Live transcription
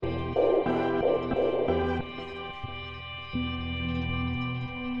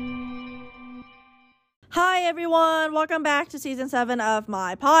Hi everyone, welcome back to season 7 of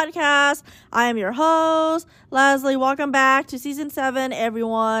my podcast. I am your host, Leslie. Welcome back to season 7,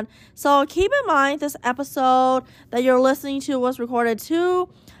 everyone. So keep in mind this episode that you're listening to was recorded 2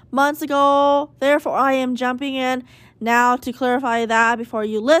 months ago. Therefore, I am jumping in now to clarify that before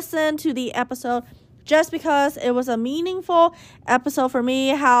you listen to the episode, just because it was a meaningful episode for me,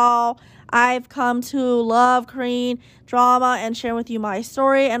 how I've come to love Korean drama and share with you my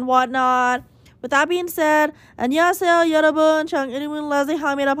story and whatnot. With that being said, 안녕하세요 여러분. 전 이름은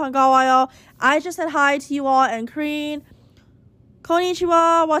레슬리입니다. 반가워요. I just said hi to you all in Korean.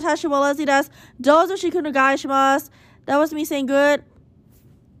 konnichiwa, watashi wa Leslie desu. Dozo shiku onegaishimasu. That was me saying good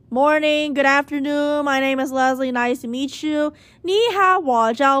morning, good afternoon. My name is Leslie. Nice to meet you. 你好，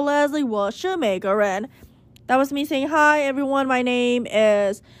我叫 Leslie. 我是美国人. That was me saying hi, everyone. My name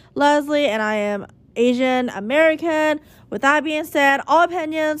is Leslie, and I am Asian American. With that being said, all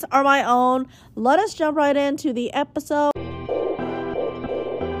opinions are my own. Let us jump right into the episode.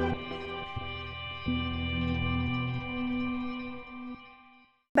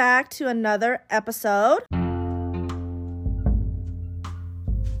 Back to another episode.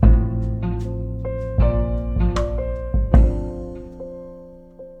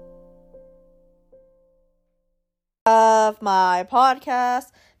 Of my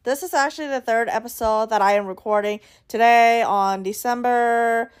podcast. This is actually the 3rd episode that I am recording today on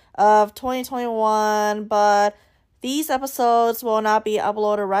December of 2021, but these episodes will not be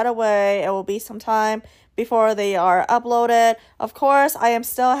uploaded right away. It will be some time before they are uploaded. Of course, I am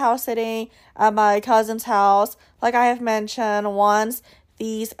still house sitting at my cousin's house. Like I have mentioned, once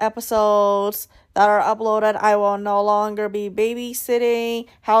these episodes that are uploaded, I will no longer be babysitting,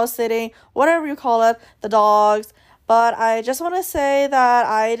 house sitting, whatever you call it, the dogs. But I just want to say that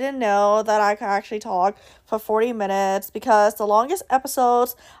I didn't know that I could actually talk for 40 minutes because the longest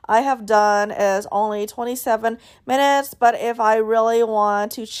episodes I have done is only 27 minutes. But if I really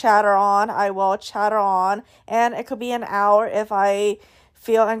want to chatter on, I will chatter on. And it could be an hour if I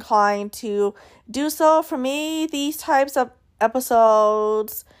feel inclined to do so. For me, these types of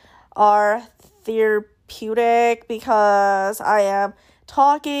episodes are therapeutic because I am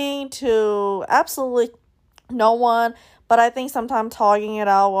talking to absolutely no one, but I think sometimes talking it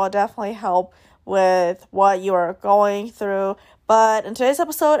out will definitely help with what you are going through. But in today's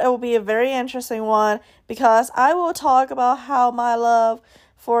episode, it will be a very interesting one because I will talk about how my love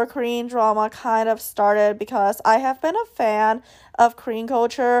for Korean drama kind of started, because I have been a fan of Korean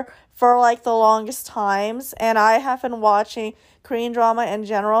culture for like the longest times, and I have been watching Korean drama in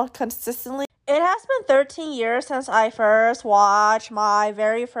general consistently. It has been 13 years since I first watched my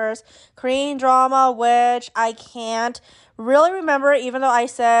very first Korean drama, which I can't really remember, even though I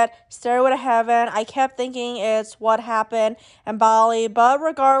said Stairway to Heaven. I kept thinking it's What Happened in Bali, but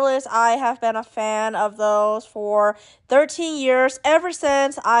regardless, I have been a fan of those for 13 years, ever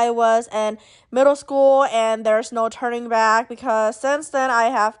since I was in middle school, and there's no turning back, because since then I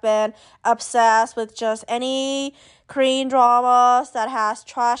have been obsessed with just any Korean dramas that has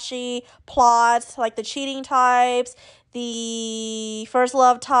trashy plots, like the cheating types, the first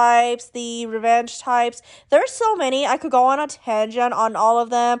love types, the revenge types. There's so many. I could go on a tangent on all of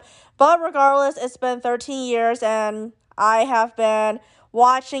them, but regardless, it's been 13 years and I have been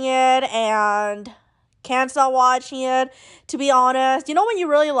watching it and can't stop watching it, to be honest. You know, when you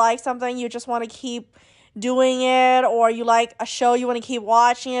really like something, you just want to keep doing it, or you like a show, you want to keep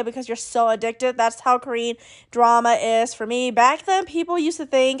watching it because you're so addicted. That's how Korean drama is for me. Back then, people used to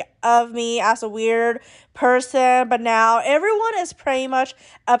think of me as a weird person, but now everyone is pretty much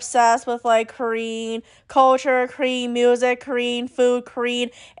obsessed with like Korean culture, Korean music, Korean food, Korean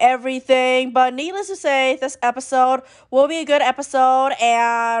everything. But needless to say, this episode will be a good episode.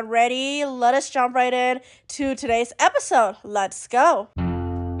 And ready, let us jump right in to today's episode. Let's go.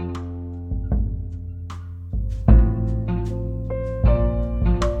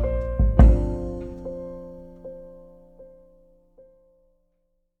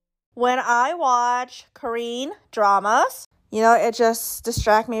 When I watch Korean dramas, it just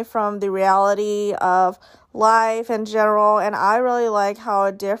distracts me from the reality of life in general, and I really like how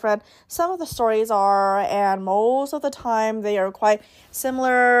different some of the stories are, and most of the time they are quite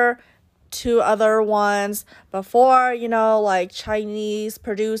similar to other ones before, like Chinese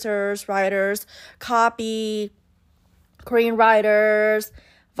producers, writers, copy Korean writers,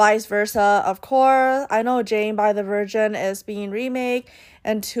 vice versa. Of course, I know Jane by the Virgin is being remade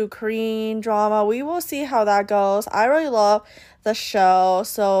into Korean drama. We will see how that goes. I really love the show,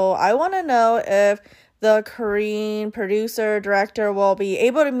 so I want to know if the Korean producer, director will be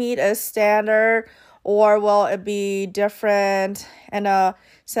able to meet a standard, or will it be different in a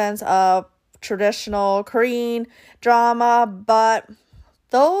sense of traditional Korean drama, but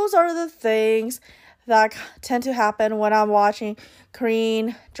those are the things that tend to happen when I'm watching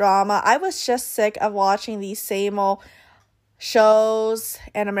Korean drama. I was just sick of watching these same old shows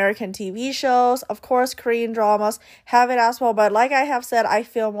and American TV shows. Of course, Korean dramas have it as well, but like I have said, I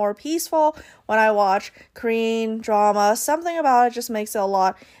feel more peaceful when I watch Korean drama. Something about it just makes it a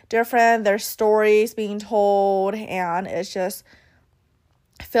lot different. There's stories being told, and it's just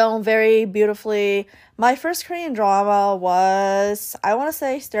filmed very beautifully. My first Korean drama was, I want to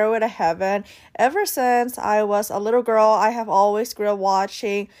say, Stairway to Heaven. Ever since I was a little girl, I have always grew up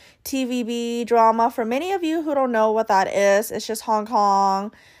watching TVB drama. For many of you who don't know what that is, it's just Hong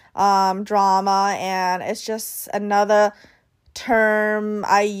Kong drama, and it's just another term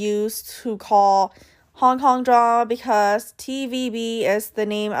I use to call Hong Kong drama because TVB is the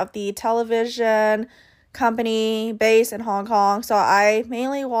name of the television company based in Hong Kong. So I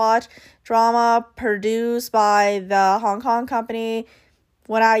mainly watch drama produced by the Hong Kong company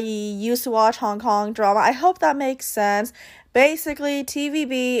when I used to watch Hong Kong drama. I hope that makes sense. Basically,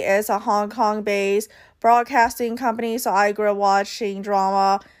 TVB is a Hong Kong based broadcasting company, so I grew up watching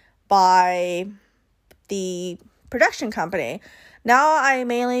drama by the production company. Now I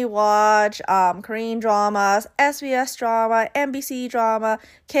mainly watch Korean dramas, SBS drama, MBC drama,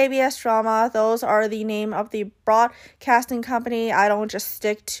 KBS drama. Those are the name of the broadcasting company. I don't just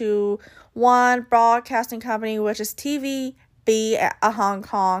stick to one broadcasting company, which is TVB, a Hong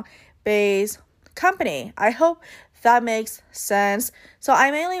Kong-based company. I hope that makes sense. So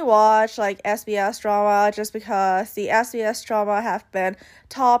I mainly watch like SBS drama just because the SBS drama have been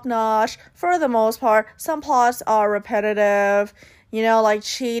top-notch for the most part. Some plots are repetitive, like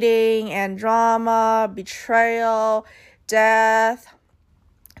cheating and drama, betrayal, death,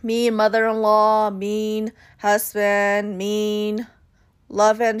 mean mother-in-law, mean husband, mean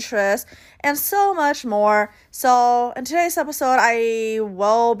love interest, and so much more. So in today's episode, I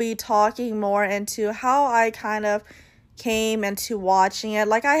will be talking more into how I kind of came into watching it.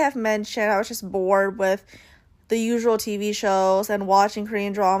 Like I have mentioned, I was just bored with the usual TV shows, and watching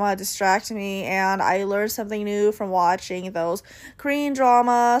Korean drama distracted me, and I learned something new from watching those Korean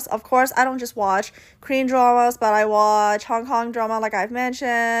dramas. Of course, I don't just watch Korean dramas, but I watch Hong Kong drama, like I've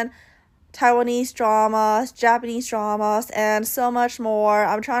mentioned, Taiwanese dramas, Japanese dramas, and so much more.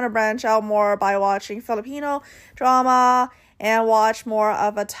 I'm trying to branch out more by watching Filipino drama and watch more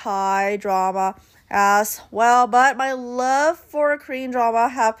of a Thai drama as well. But my love for Korean drama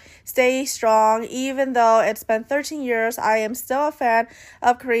have stayed strong. Even though it's been 13 years, I am still a fan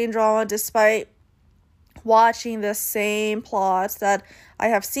of Korean drama despite watching the same plots that I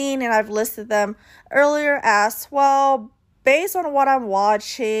have seen, and I've listed them earlier as well. Based on what I'm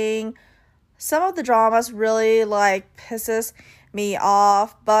watching, some of the dramas really pisses me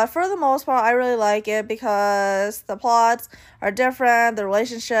off, but for the most part, I really like it because the plots are different, the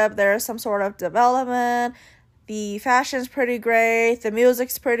relationship, there's some sort of development, the fashion's pretty great, the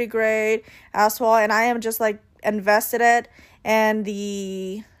music's pretty great as well, and I am just invested it and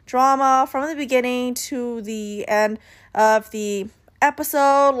the drama from the beginning to the end of the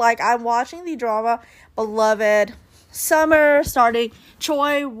episode. I'm watching the drama Beloved Summer, starting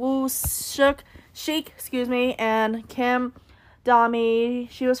Choi Woo-shik, and Kim Dami.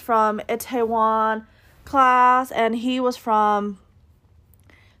 She was from Itaewon Class, and he was from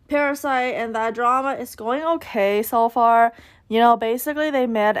Parasite, and that drama is going okay so far. Basically they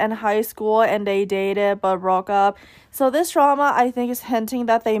met in high school and they dated but broke up. So this drama, I think, is hinting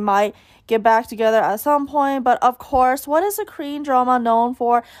that they might get back together at some point. But of course, what is a Korean drama known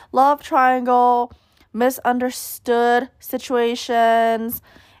for? Love triangle, misunderstood situations,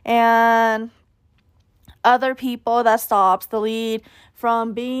 and other people that stops the lead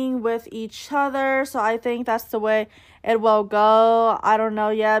from being with each other. So I think that's the way it will go. I don't know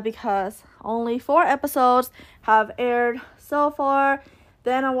yet because only 4 episodes have aired so far.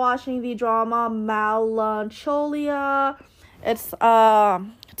 Then I'm watching the drama Melancholia. It's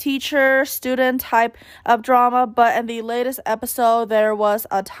teacher student type of drama, but in the latest episode there was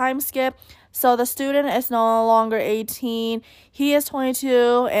a time skip. So the student is no longer 18. He is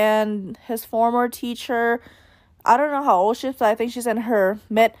 22, and his former teacher, I don't know how old she is, but I think she's in her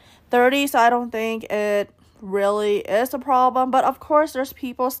mid-30s, so I don't think it really is a problem. But of course, there's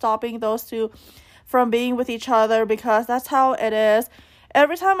people stopping those two from being with each other because that's how it is.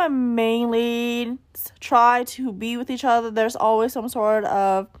 Every time a main leads try to be with each other, there's always some sort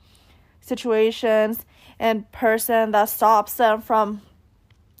of situations and person that stops them from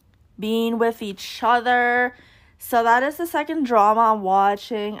being with each other. So that is the second drama I'm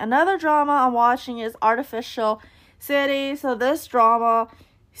watching. Another drama I'm watching is Artificial City. So this drama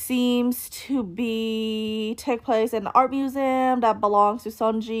seems to take place in the art museum that belongs to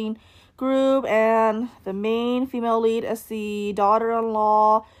Sunjin Group, and the main female lead is the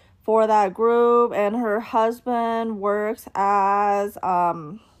daughter-in-law for that group, and her husband works as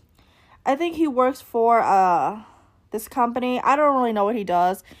I think he works for this company. I don't really know what he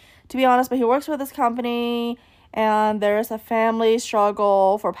does, to be honest, but he works for this company, and there's a family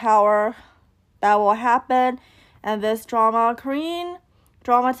struggle for power that will happen. And this Korean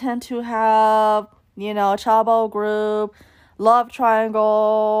drama tend to have, chaebol group, love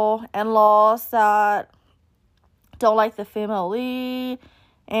triangle, in-laws that don't like the female lead,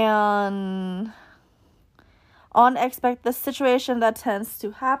 and unexpected situation that tends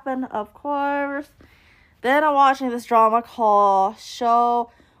to happen, of course. Then I'm watching this drama called Show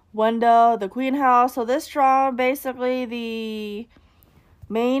Window, The Queen House. So this drama, basically the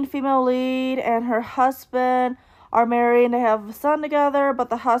main female lead and her husband are married and they have a son together, but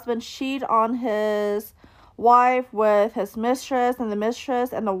the husband cheated on his wife with his mistress, and the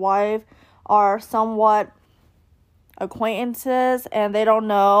mistress and the wife are somewhat acquaintances, and they don't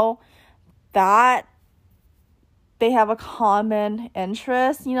know that they have a common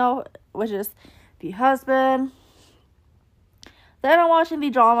interest, which is the husband. Then I'm watching the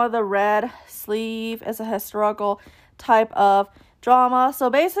drama The Red Sleeve. It's a historical type of drama. So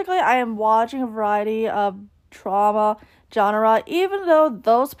basically, I am watching a variety of drama genre, even though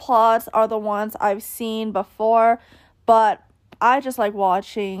those plots are the ones I've seen before, but I just like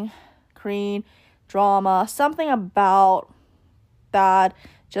watching Korean drama. Something about that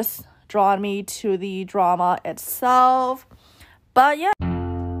just drawn me to the drama itself. But yeah.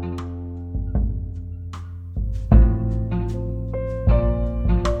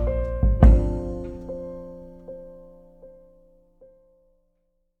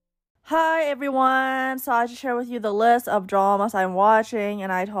 Hi everyone, so I just share with you the list of dramas I'm watching, and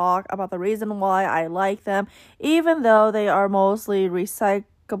I talk about the reason why I like them, even though they are mostly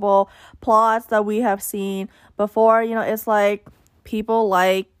recyclable plots that we have seen before. It's like people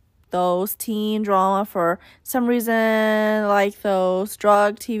like those teen drama for some reason, like those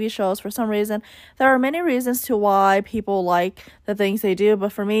drug TV shows for some reason. There are many reasons to why people like the things they do,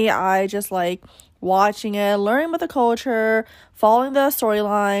 but for me, I just like watching it, learning about the culture, following the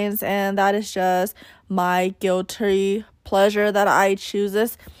storylines, and that is just my guilty pleasure that I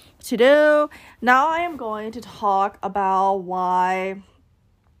chooses to do. Now I am going to talk about why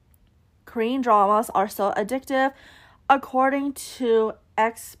Korean dramas are so addictive according to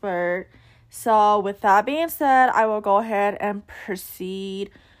expert. So with that being said, I will go ahead and proceed.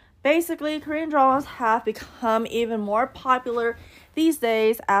 Basically, Korean dramas have become even more popular these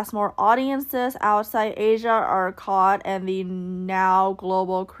days as more audiences outside Asia are caught in the now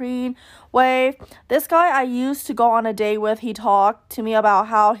global Korean wave. This guy I used to go on a date with, he talked to me about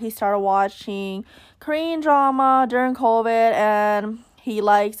how he started watching Korean drama during COVID and he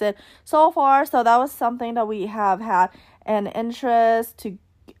likes it so far. So that was something that we have had an interest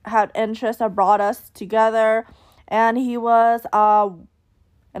that brought us together. And he was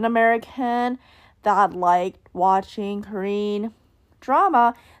an American that liked watching Korean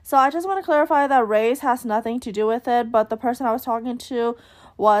drama. So I just want to clarify that race has nothing to do with it, but the person I was talking to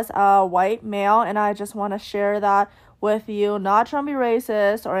was a white male, and I just want to share that with you, not trying to be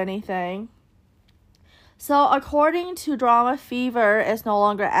racist or anything. So according to Drama Fever, is no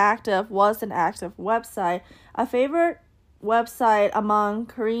longer active, was an active website. A favorite website among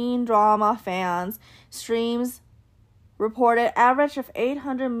Korean drama fans, streams reported average of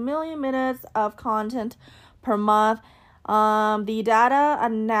 800 million minutes of content per month. The data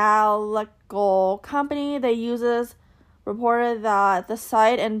analytical company they uses reported that the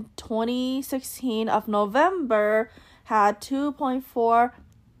site in 2016 of November had 2.4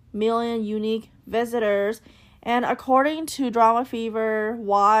 million unique visitors. And according to Drama Fever,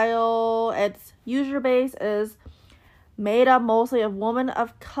 while its user base is made up mostly of women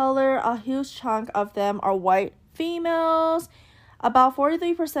of color, a huge chunk of them are white females. About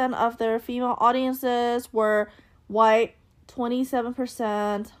 43% of their female audiences were white,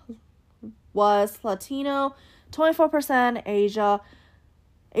 27% was Latino, 24% Asian,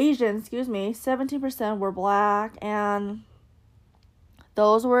 17% were black, and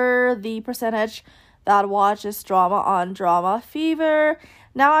those were the percentage that watches drama on Drama Fever.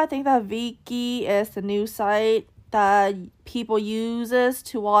 Now I think that Viki is the new site that people uses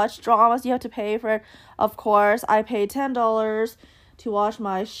to watch dramas. You have to pay for it, of course. I paid $10 to watch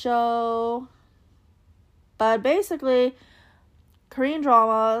my show. But basically, Korean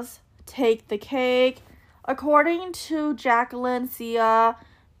dramas take the cake. According to Jacqueline Sia,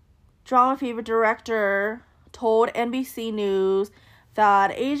 Drama Fever director told NBC News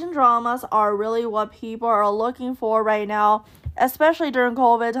that Asian dramas are really what people are looking for right now, especially during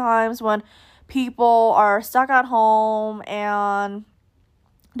COVID times when people are stuck at home and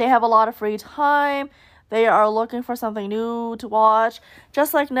they have a lot of free time. They are looking for something new to watch,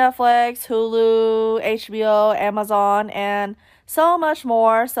 just like Netflix, Hulu, HBO, Amazon, and so much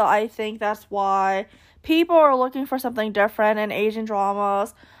more. So I think that's why people are looking for something different, and Asian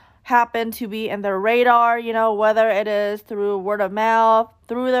dramas happen to be in their radar, whether it is through word of mouth,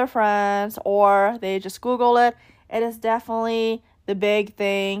 through their friends, or they just Google it. It is definitely the big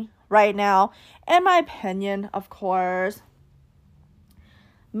thing right now, in my opinion, of course.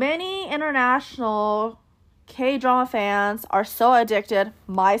 Many international K-drama fans are so addicted,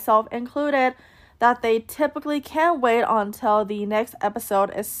 myself included, that they typically can't wait until the next episode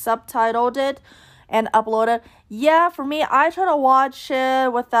is subtitled and uploaded. Yeah, for me, I try to watch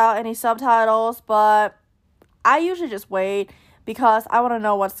it without any subtitles, but I usually just wait because I want to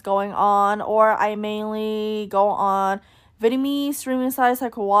know what's going on, or I mainly go on Vietnamese streaming sites. I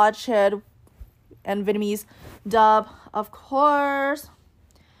could watch it and Vietnamese dub, of course.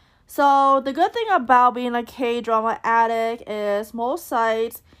 So the good thing about being a K-drama addict is most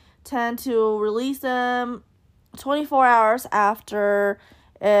sites tend to release them 24 hours after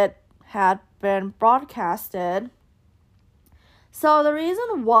it had been broadcasted. So the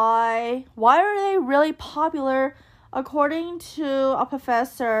reason why are they really popular? According to a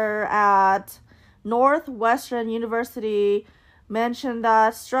professor at Northwestern University, mentioned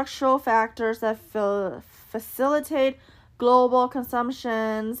that structural factors that facilitate global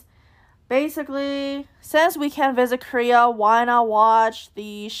consumptions. Basically, since we can visit Korea, why not watch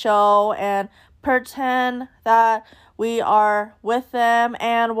the show and pretend that we are with them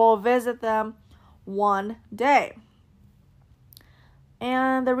and we'll visit them one day?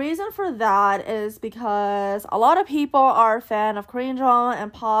 And the reason for that is because a lot of people are a fan of Korean drama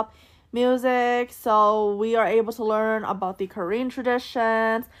and pop music, so we are able to learn about the Korean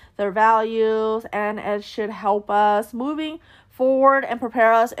traditions, their values, and it should help us moving forward and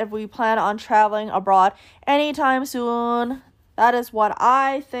prepare us if we plan on traveling abroad anytime soon. That is what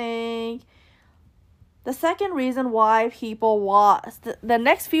I think. The second reason why people watch, the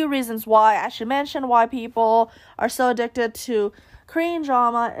next few reasons why I should mention why people are so addicted to Korean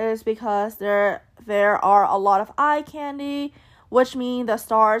drama is because there are a lot of eye candy, which means the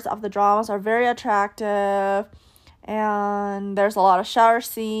stars of the dramas are very attractive, and there's a lot of shower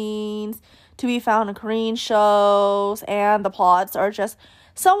scenes to be found in Korean shows, and the plots are just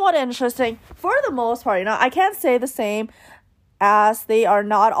somewhat interesting for the most part. I can't say the same, as they are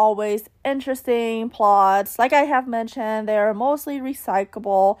not always interesting plots. Like I have mentioned, they are mostly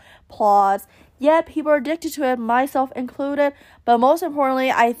recyclable plots, yet people are addicted to it, myself included. But most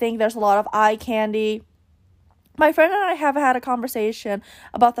importantly, I think there's a lot of eye candy. My friend and I have had a conversation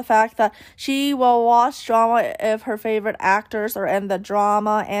about the fact that she will watch drama if her favorite actors are in the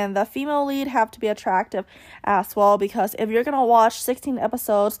drama, and the female lead have to be attractive as well, because if you're going to watch 16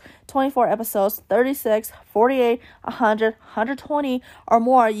 episodes, 24 episodes, 36, 48, 100, 120 or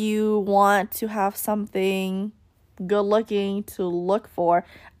more, you want to have something good looking to look for.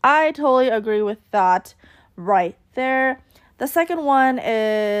 I totally agree with that right there. The second one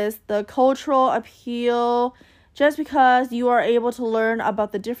is the cultural appeal. Just because you are able to learn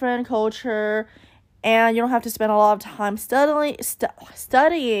about the different culture and you don't have to spend a lot of time studying,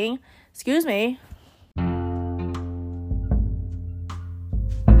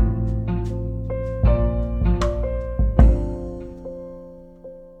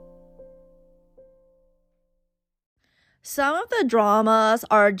 Some of the dramas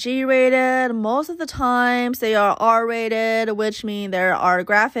are G-rated. Most of the times they are R-rated, which means there are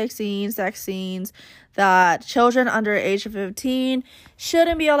graphic scenes, sex scenes that children under age of 15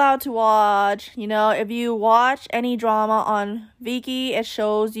 shouldn't be allowed to watch. If you watch any drama on Viki, it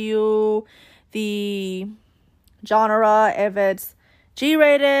shows you the genre, if it's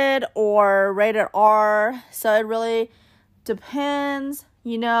G-rated or rated R. So it really depends.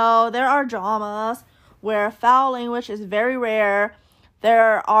 There are dramas where foul language is very rare.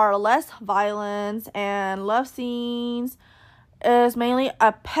 There are less violence, and love scenes is mainly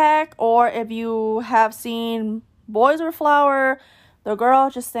a peck, or if you have seen Boys Over Flower, the girl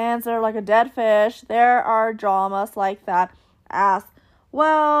just stands there like a dead fish. There are dramas like that as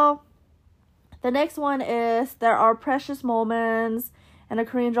well. The next one is there are precious moments in the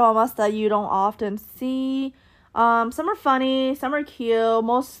Korean dramas that you don't often see. Some are funny, some are cute.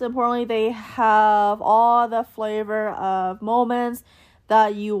 Most importantly, they have all the flavor of moments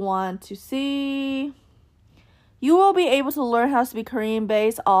that you want to see. You will be able to learn how to speak Korean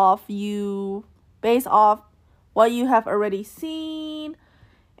based off what you have already seen.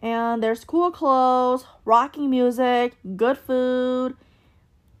 And there's cool clothes, rocking music, good food,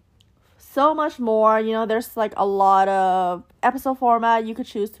 so much more. You know, there's like a lot of episode format you could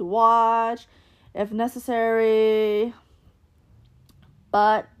choose to watch if necessary.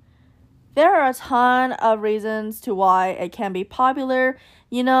 But there are a ton of reasons to why it can be popular.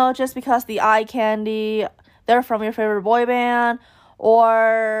 You know, just because the eye candy, they're from your favorite boy band,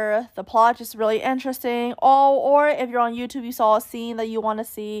 or the plot is really interesting, or if you're on YouTube, you saw a scene that you want to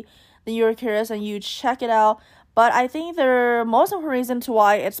see, then you're curious and you check it out. But I think the most important reason to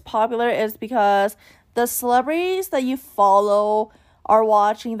why it's popular is because the celebrities that you follow are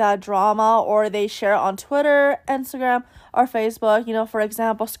watching that drama, or they share on Twitter, Instagram, or Facebook. You know, for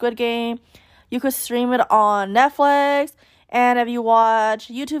example, Squid Game, you could stream it on Netflix, and if you watch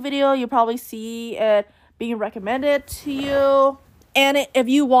a YouTube video, you probably see it being recommended to you. And if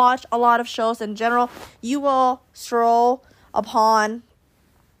you watch a lot of shows in general, you will stroll upon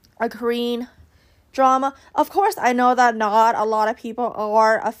a Korean drama. Of course, I know that not a lot of people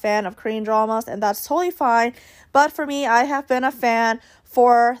are a fan of Korean dramas, and that's totally fine. But for me, I have been a fan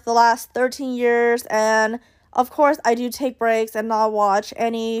for the last 13 years, and of course, I do take breaks and not watch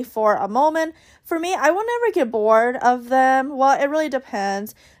any for a moment. For me, I will never get bored of them. Well, it really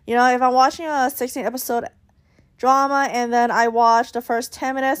depends. You know, if I'm watching a 16-episode drama and then I watch the first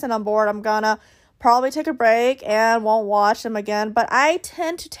 10 minutes and I'm bored, I'm gonna probably take a break and won't watch them again. But I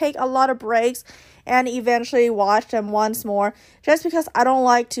tend to take a lot of breaks and eventually watch them once more, just because I don't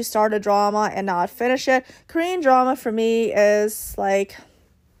like to start a drama and not finish it. Korean drama for me is like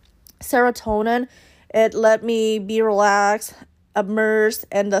serotonin. It let me be relaxed, immersed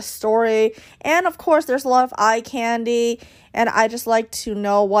in the story, and of course there's a lot of eye candy, and I just like to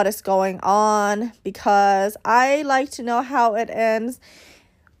know what is going on because I like to know how it ends.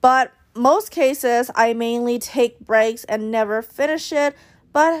 But most cases I mainly take breaks and never finish it.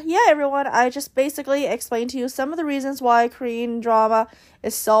 But yeah, everyone, I just basically explained to you some of the reasons why Korean drama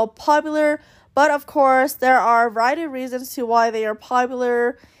is so popular. But of course, there are a variety of reasons to why they are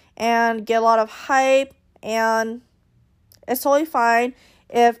popular and get a lot of hype. And it's totally fine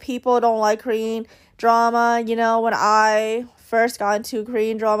if people don't like Korean drama. You know, when I first got into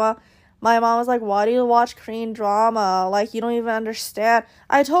Korean drama, my mom was like, why do you watch Korean drama? Like, you don't even understand.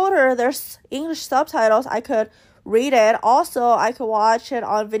 I told her there's English subtitles. I could read it. Also, I could watch it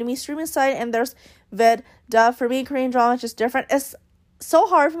on Vietnamese streaming site, and there's vid dub. For me, Korean drama is just different. It's so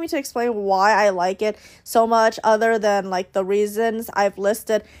hard for me to explain why I like it so much, other than like the reasons I've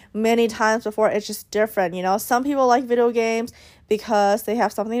listed many times before. It's just different, you know. Some people like video games because they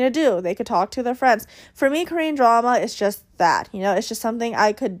have something to do. They could talk to their friends. For me, Korean drama is just that, you know. It's just something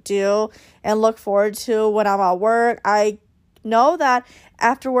I could do and look forward to when I'm at work. I know that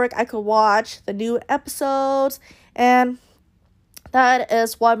after work I could watch the new episodes, and that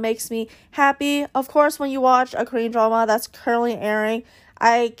is what makes me happy. Of course, when you watch a Korean drama that's currently airing,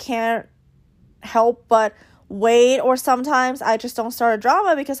 I can't help but wait, or sometimes I just don't start a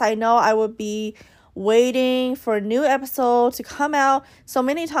drama because I know I would be waiting for a new episode to come out. So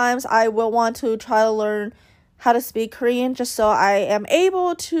many times I will want to try to learn how to speak Korean just so I am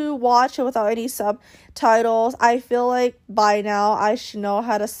able to watch it without any subtitles. I feel like by now I should know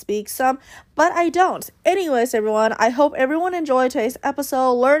how to speak some, but I don't. Anyways, everyone, I hope everyone enjoyed today's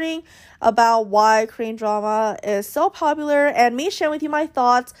episode, learning about why Korean drama is so popular and me sharing with you my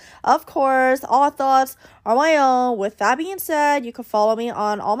thoughts. Of course, all thoughts are my own. With that being said, you can follow me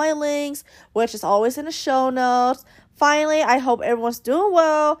on all my links, which is always in the show notes. Finally, I hope everyone's doing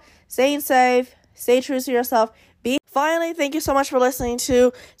well, staying safe, stay true to yourself. Finally, thank you so much for listening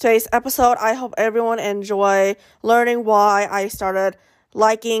to today's episode. I hope everyone enjoy learning why I started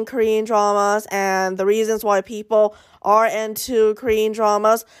liking Korean dramas and the reasons why people are into Korean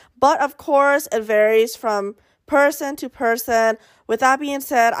dramas. But of course, it varies from person to person. With that being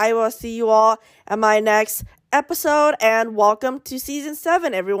said, I will see you all at my next episode, and welcome to season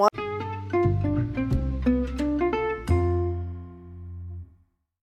 7, everyone.